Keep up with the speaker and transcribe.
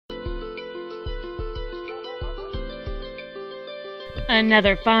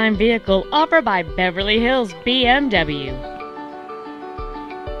Another fine vehicle offered by Beverly Hills BMW.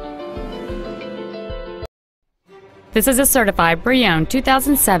 This is a certified pre-owned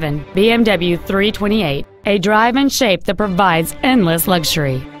 2007 BMW 328, a drive and shape that provides endless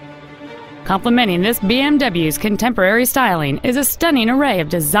luxury. Complementing this BMW's contemporary styling is a stunning array of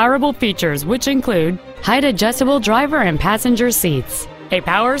desirable features which include height-adjustable driver and passenger seats, a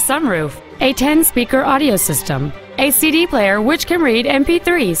power sunroof, a 10-speaker audio system, a CD player which can read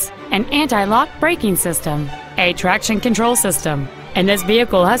MP3s, an anti-lock braking system, a traction control system, and this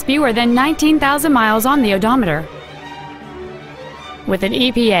vehicle has fewer than 19,000 miles on the odometer. With an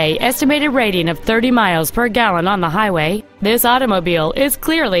EPA estimated rating of 30 miles per gallon on the highway, this automobile is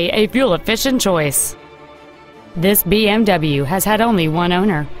clearly a fuel-efficient choice. This BMW has had only one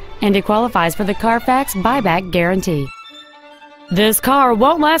owner, and it qualifies for the Carfax buyback guarantee. This car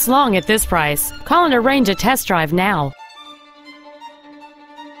won't last long at this price. Call and arrange a test drive now.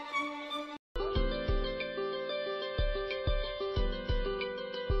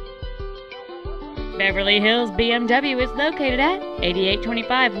 Beverly Hills BMW is located at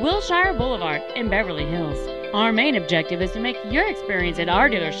 8825 Wilshire Boulevard in Beverly Hills. Our main objective is to make your experience at our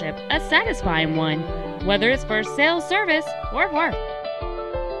dealership a satisfying one, whether it's for sales, service, or work.